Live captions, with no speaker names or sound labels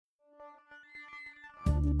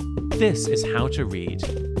This is How to Read.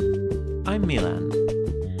 I'm Milan.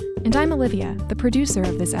 And I'm Olivia, the producer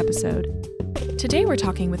of this episode. Today we're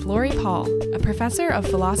talking with Laurie Paul, a professor of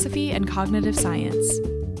philosophy and cognitive science.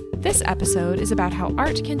 This episode is about how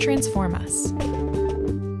art can transform us.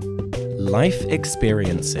 Life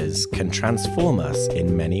experiences can transform us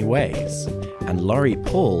in many ways, and Laurie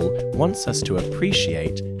Paul wants us to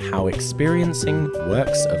appreciate how experiencing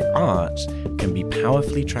works of art can be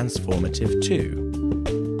powerfully transformative too.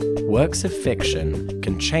 Works of fiction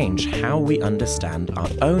can change how we understand our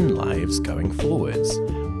own lives going forwards,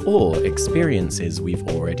 or experiences we've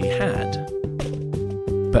already had.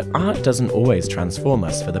 But art doesn't always transform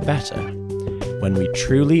us for the better. When we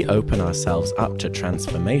truly open ourselves up to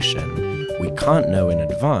transformation, we can't know in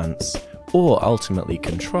advance, or ultimately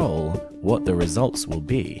control, what the results will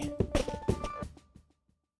be.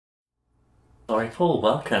 Laurie Paul,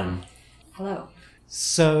 welcome. Hello.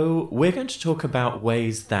 So, we're going to talk about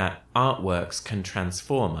ways that artworks can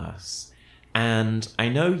transform us. And I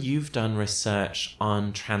know you've done research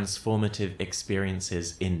on transformative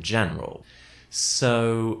experiences in general.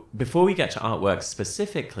 So, before we get to artworks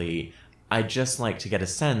specifically, I'd just like to get a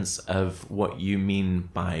sense of what you mean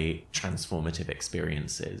by transformative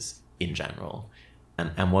experiences in general.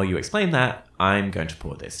 And while you explain that, I'm going to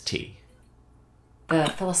pour this tea.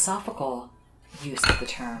 The philosophical use of the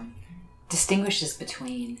term distinguishes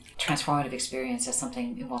between transformative experience as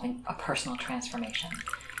something involving a personal transformation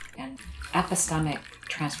and epistemic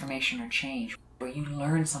transformation or change, where you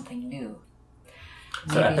learn something new.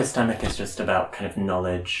 So epistemic is just about kind of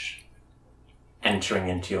knowledge entering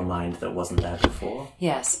into your mind that wasn't there before?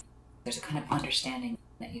 Yes. There's a kind of understanding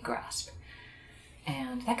that you grasp.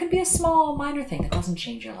 And that could be a small, minor thing that doesn't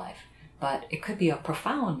change your life, but it could be a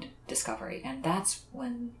profound discovery, and that's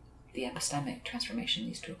when the epistemic transformation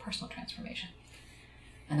leads to a personal transformation.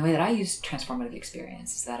 And the way that I use transformative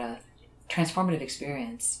experience is that a transformative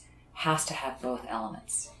experience has to have both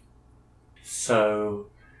elements. So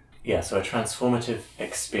a transformative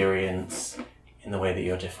experience, in the way that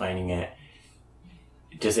you're defining it,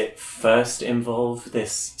 does it first involve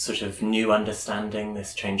this sort of new understanding,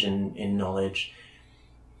 this change in knowledge,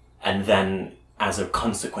 and then as a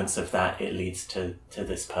consequence of that, it leads to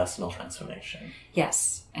this personal transformation?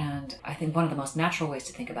 Yes, and I think one of the most natural ways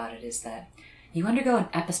to think about it is that you undergo an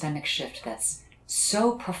epistemic shift that's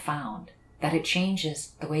so profound that it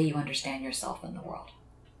changes the way you understand yourself in the world.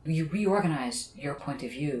 You reorganize your point of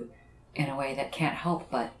view in a way that can't help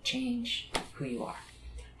but change who you are.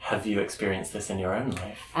 Have you experienced this in your own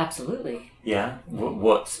life? Absolutely. Yeah?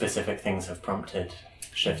 What specific things have prompted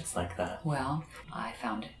shifts like that? Well, I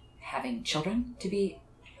found having children to be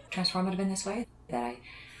transformative in this way, that I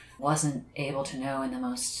wasn't able to know in the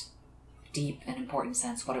most deep and important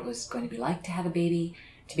sense what it was going to be like to have a baby,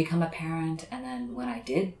 to become a parent, and then when I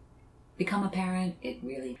did become a parent, it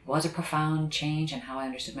really was a profound change in how I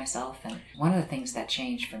understood myself. And one of the things that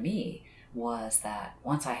changed for me was that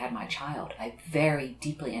once I had my child, I very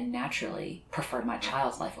deeply and naturally preferred my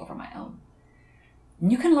child's life over my own.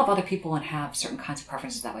 You can love other people and have certain kinds of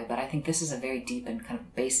preferences that way, but I think this is a very deep and kind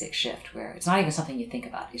of basic shift where it's not even something you think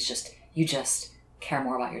about. It's just, you just care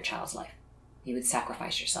more about your child's life. You would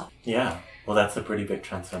sacrifice yourself. Yeah, well, that's a pretty big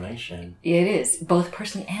transformation. It is, both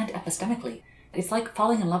personally and epistemically. It's like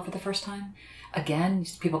falling in love for the first time. Again,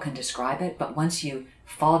 people can describe it, but once you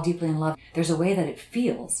fall deeply in love, there's a way that it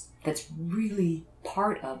feels that's really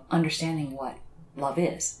part of understanding what love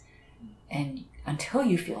is. And until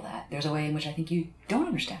you feel that, there's a way in which I think you don't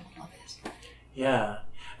understand what love is. Yeah.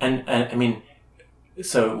 And I mean,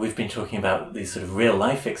 so we've been talking about these sort of real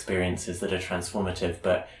life experiences that are transformative,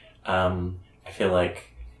 but I feel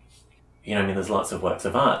like, there's lots of works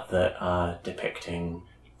of art that are depicting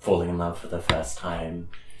falling in love for the first time.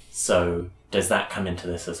 So does that come into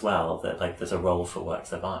this as well, that there's a role for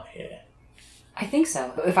works of art here? I think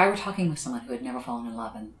so. If I were talking with someone who had never fallen in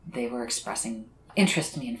love and they were expressing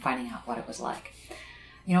interest in me in finding out what it was like,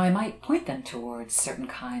 I might point them towards certain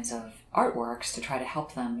kinds of artworks to try to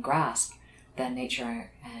help them grasp the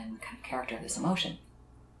nature and kind of character of this emotion.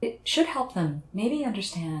 It should help them maybe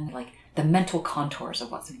understand the mental contours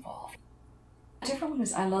of what's involved. A different one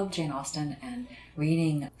is I love Jane Austen, and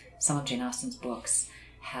reading some of Jane Austen's books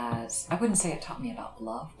I wouldn't say it taught me about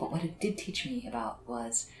love, but what it did teach me about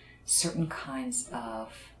was certain kinds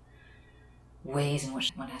of ways in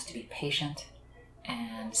which one has to be patient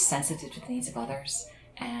and sensitive to the needs of others,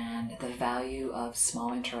 and the value of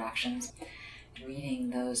small interactions.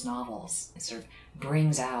 Reading those novels, it sort of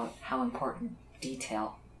brings out how important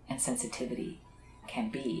detail and sensitivity can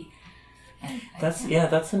be. And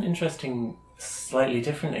that's an interesting, slightly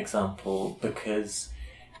different example, because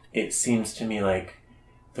it seems to me like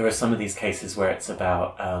there are some of these cases where it's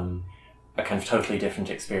about a kind of totally different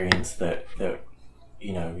experience that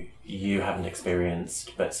you know you haven't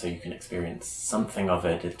experienced, but so you can experience something of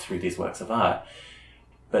it through these works of art.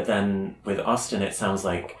 But then with Austen, it sounds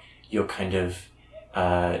like you're kind of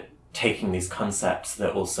taking these concepts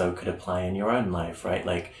that also could apply in your own life, right?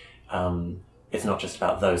 Like it's not just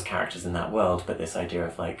about those characters in that world, but this idea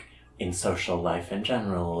of like in social life in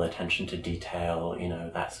general, attention to detail, you know,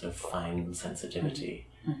 that sort of fine sensitivity,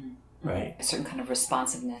 right? A certain kind of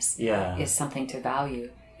responsiveness Yeah. is something to value.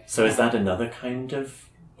 So is that another kind of,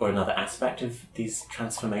 or another aspect of these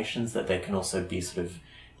transformations, that they can also be sort of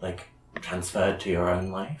like transferred to your own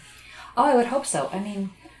life? Oh, I would hope so. I mean,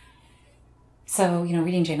 so, you know,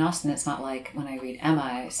 reading Jane Austen, it's not like when I read Emma,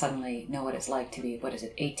 I suddenly know what it's like to be,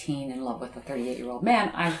 18 in love with a 38-year-old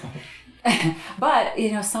man. But,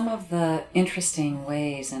 you know, some of the interesting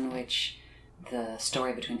ways in which the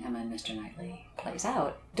story between Emma and Mr. Knightley plays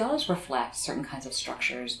out does reflect certain kinds of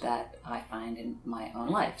structures that I find in my own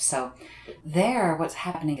life. So there, what's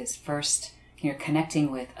happening is first you're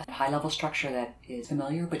connecting with a high-level structure that is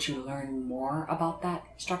familiar, but you learn more about that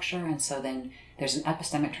structure, and so then there's an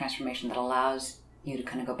epistemic transformation that allows you to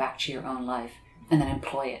kind of go back to your own life and then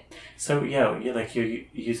employ it. So yeah, you're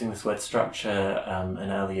using this word structure, and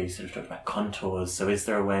earlier you sort of talked about contours. So is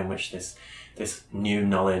there a way in which this new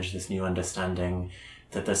knowledge, this new understanding,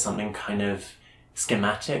 that there's something kind of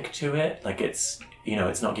schematic to it? Like it's, you know,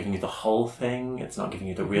 it's not giving you the whole thing, it's not giving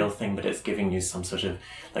you the real thing, but it's giving you some sort of,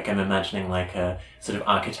 like I'm imagining like a sort of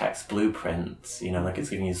architect's blueprints, you know, like it's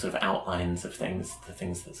giving you sort of outlines of things, the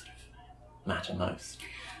things that sort of matter most.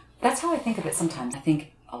 That's how I think of it sometimes. I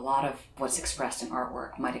think a lot of what's expressed in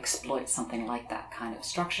artwork might exploit something like that kind of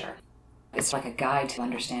structure. It's like a guide to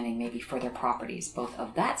understanding maybe further properties, both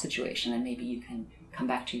of that situation, and maybe you can come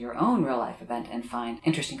back to your own real life event and find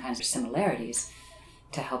interesting kinds of similarities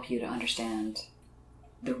to help you to understand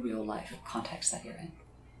the real life context that you're in.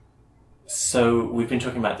 So we've been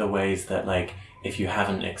talking about the ways that, like, if you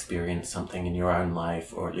haven't experienced something in your own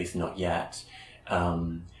life, or at least not yet,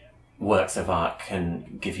 works of art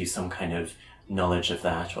can give you some kind of knowledge of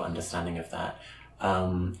that or understanding of that.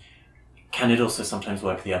 Can it also sometimes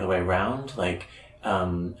work the other way around? Like,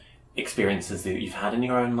 experiences that you've had in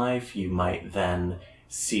your own life, you might then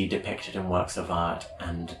see depicted in works of art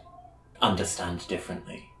and understand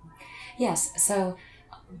differently. Yes, so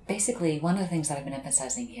basically one of the things that I've been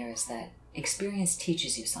emphasizing here is that experience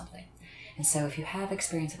teaches you something. And so if you have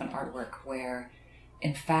experience of an artwork where,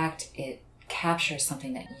 in fact, it captures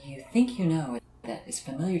something that you think you know, that is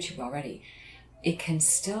familiar to you already, it can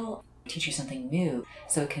still teach you something new,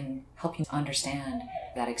 so it can help you understand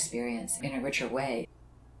that experience in a richer way.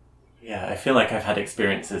 Yeah, I feel like I've had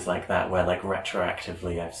experiences like that where, like,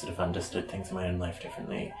 retroactively I've sort of understood things in my own life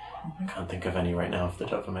differently. I can't think of any right now off the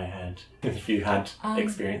top of my head. If you had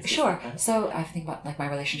experiences. Sure. Like that. So I think about like my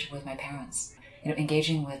relationship with my parents. You know,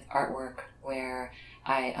 engaging with artwork where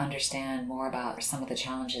I understand more about some of the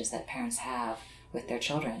challenges that parents have with their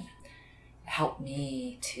children helped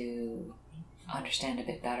me to understand a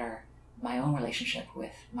bit better my own relationship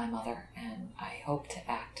with my mother, and I hope to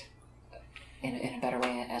act in a better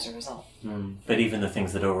way as a result. But even the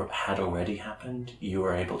things that had already happened, you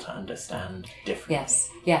were able to understand differently.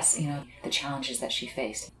 Yes, you know, the challenges that she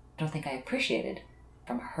faced. I don't think I appreciated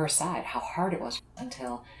from her side how hard it was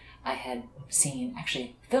until I had seen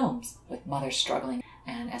actually films with mothers struggling,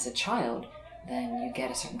 and as a child then you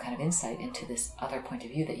get a certain kind of insight into this other point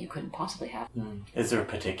of view that you couldn't possibly have. Is there a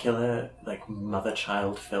particular, like,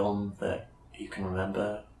 mother-child film that you can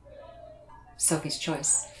remember? Sophie's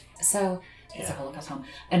Choice. So it's a Yeah. Holocaust home,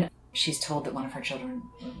 and she's told that one of her children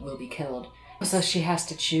will be killed. So she has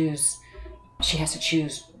to choose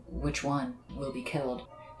which one will be killed,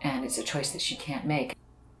 and it's a choice that she can't make.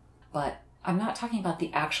 But I'm not talking about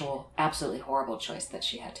the actual absolutely horrible choice that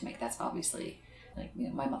she had to make. That's obviously, like, you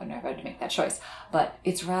know, my mother never had to make that choice. But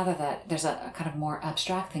it's rather that there's a kind of more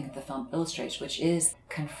abstract thing that the film illustrates, which is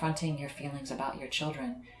confronting your feelings about your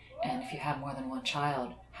children. And if you have more than one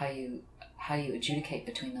child, how you adjudicate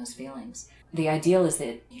between those feelings. The ideal is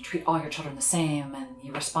that you treat all your children the same and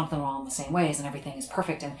you respond to them all in the same ways and everything is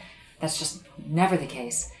perfect, and that's just never the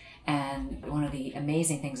case. And one of the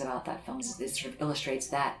amazing things about that film is it sort of illustrates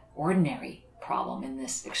that ordinary problem in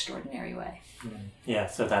this extraordinary way. Yeah,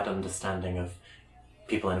 so that understanding of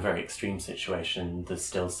people in a very extreme situation, there's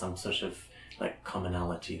still some sort of, like,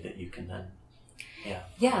 commonality that you can then...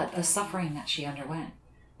 Yeah, the suffering that she underwent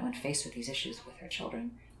when faced with these issues with her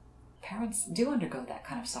children. Parents do undergo that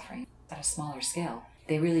kind of suffering at a smaller scale.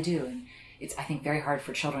 They really do. And it's, I think, very hard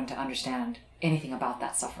for children to understand anything about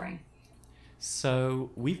that suffering.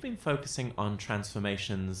 So we've been focusing on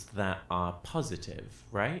transformations that are positive,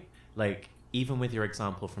 right? Like, even with your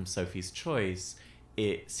example from Sophie's Choice,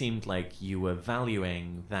 it seemed like you were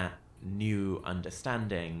valuing that new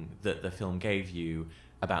understanding that the film gave you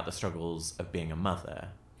about the struggles of being a mother.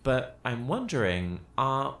 But I'm wondering,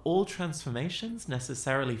 are all transformations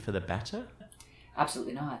necessarily for the better?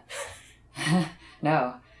 Absolutely not.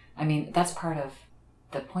 No. I mean, that's part of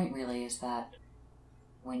the point, really, is that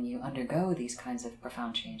when you undergo these kinds of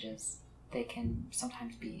profound changes, they can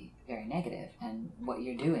sometimes be very negative. And what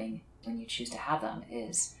you're doing when you choose to have them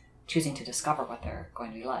is choosing to discover what they're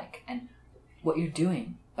going to be like. And what you're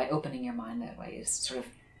doing by opening your mind that way is sort of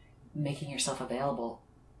making yourself available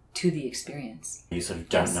to the experience. You sort of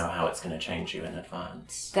don't know how it's going to change you in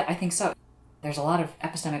advance. I think so. There's a lot of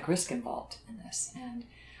epistemic risk involved in this. And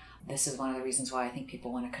this is one of the reasons why I think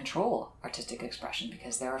people want to control artistic expression,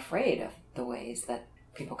 because they're afraid of the ways that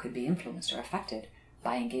people could be influenced or affected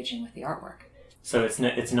by engaging with the artwork. So it's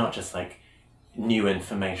not just like new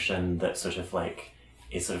information that sort of like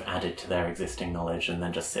is sort of added to their existing knowledge and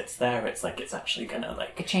then just sits there. It's like it's actually going to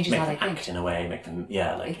like it changes make how them they act think. in a way, make them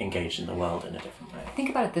engage in the world in a different way. Think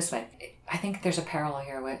about it this way. I think there's a parallel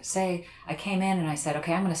here where, say, I came in and I said,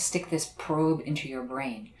 okay, I'm going to stick this probe into your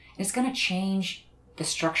brain. And it's going to change the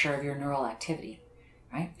structure of your neural activity,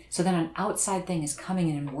 right? So then an outside thing is coming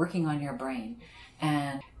in and working on your brain.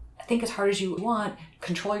 And think as hard as you want,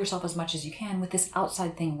 control yourself as much as you can. With this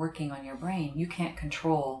outside thing working on your brain, you can't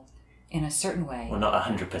control in a certain way. Well, not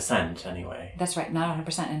 100% anyway. That's right, not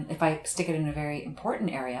 100%. And if I stick it in a very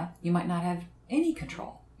important area, you might not have any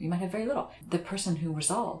control. You might have very little. The person who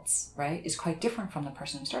results, right, is quite different from the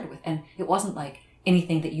person who started with. And it wasn't like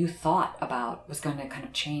anything that you thought about was going to kind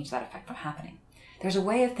of change that effect from happening. There's a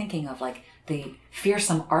way of thinking of like the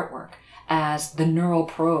fearsome artwork as the neural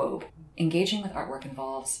probe. Engaging with artwork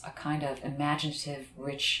involves a kind of imaginative,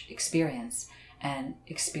 rich experience, and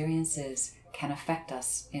experiences can affect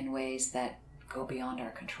us in ways that go beyond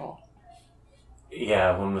our control.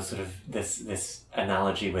 Yeah, when we're sort of this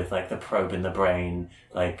analogy with like the probe in the brain,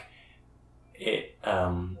 like it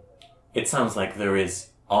sounds like there is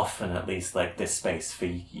often at least like this space for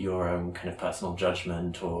your own kind of personal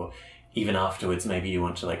judgment, or even afterwards maybe you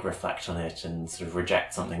want to like reflect on it and sort of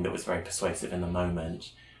reject something that was very persuasive in the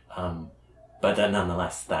moment. But then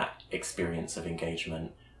nonetheless, that experience of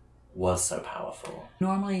engagement was so powerful.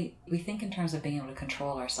 Normally, we think in terms of being able to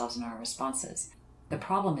control ourselves and our responses. The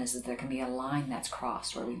problem is that there can be a line that's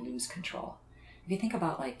crossed where we lose control. If you think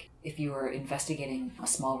about, like, if you were investigating a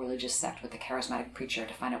small religious sect with a charismatic preacher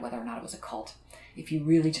to find out whether or not it was a cult, if you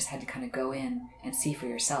really just had to kind of go in and see for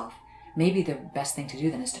yourself, maybe the best thing to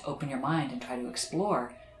do then is to open your mind and try to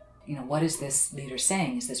explore, what is this leader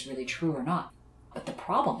saying? Is this really true or not? But the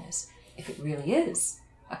problem is, if it really is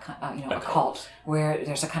a cult where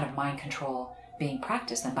there's a kind of mind control being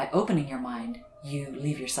practiced, then by opening your mind, you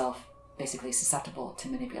leave yourself basically susceptible to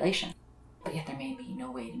manipulation. But yet there may be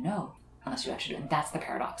no way to know unless you actually do it. And that's the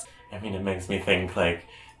paradox. I mean, it makes me think like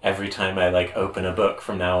every time I like open a book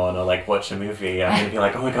from now on or like watch a movie, I'm going to be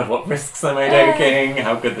like, oh my God, what risks am I taking?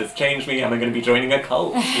 How could this change me? Am I going to be joining a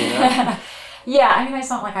cult? Yeah, I mean, it's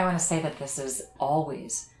not like I want to say that this is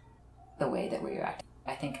always the way that we react.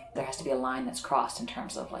 I think there has to be a line that's crossed in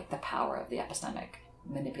terms of like the power of the epistemic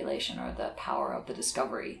manipulation or the power of the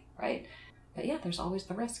discovery, right? But yeah, there's always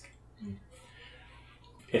the risk.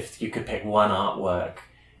 If you could pick one artwork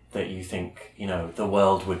that you think, the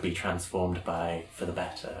world would be transformed by for the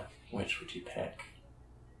better, which would you pick?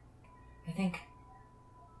 I think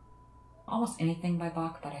almost anything by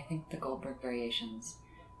Bach, but I think the Goldberg Variations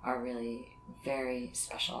are really very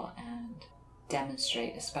special and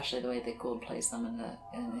demonstrate, especially the way that Gould plays them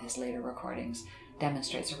in his later recordings,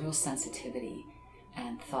 demonstrates a real sensitivity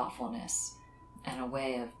and thoughtfulness and a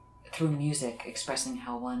way of, through music, expressing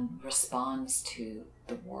how one responds to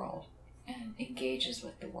the world and engages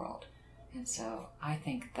with the world. And so I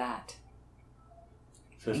think that...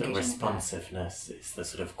 So the responsiveness is the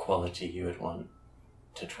sort of quality you would want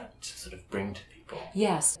to try to sort of bring to people.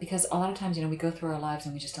 Yes, because a lot of times, we go through our lives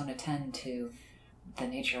and we just don't attend to the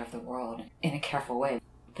nature of the world in a careful way.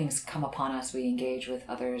 Things come upon us, we engage with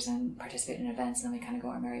others and participate in events, and then we kind of go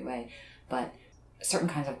our merry way. But certain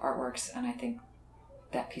kinds of artworks, and I think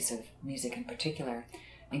that piece of music in particular,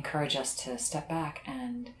 encourage us to step back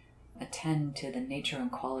and attend to the nature and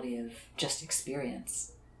quality of just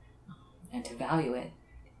experience and to value it.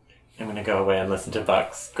 I'm going to go away and listen to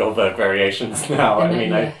Bach's Goldberg Variations now.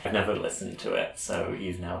 I've never listened to it, so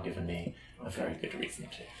you've now given me a very good reason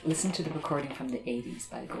to. Listen to the recording from the 80s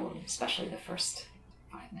by Gould, especially the first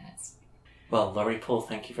 5 minutes. Well, Laurie Paul,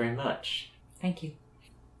 thank you very much. Thank you.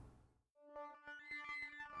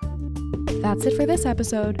 That's it for this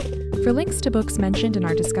episode. For links to books mentioned in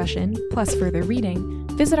our discussion, plus further reading,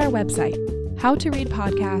 visit our website,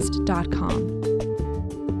 howtoreadpodcast.com.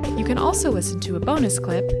 You can also listen to a bonus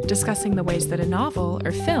clip discussing the ways that a novel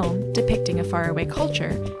or film depicting a faraway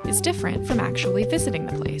culture is different from actually visiting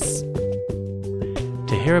the place.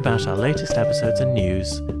 To hear about our latest episodes and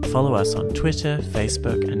news, follow us on Twitter,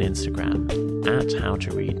 Facebook, and Instagram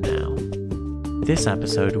 @HowToReadNow. This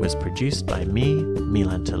episode was produced by me,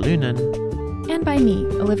 Milan Talunen, and by me,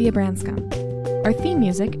 Olivia Branscombe. Our theme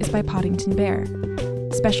music is by Poddington Bear.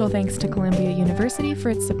 Special thanks to Columbia University for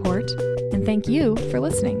its support, and thank you for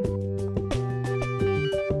listening.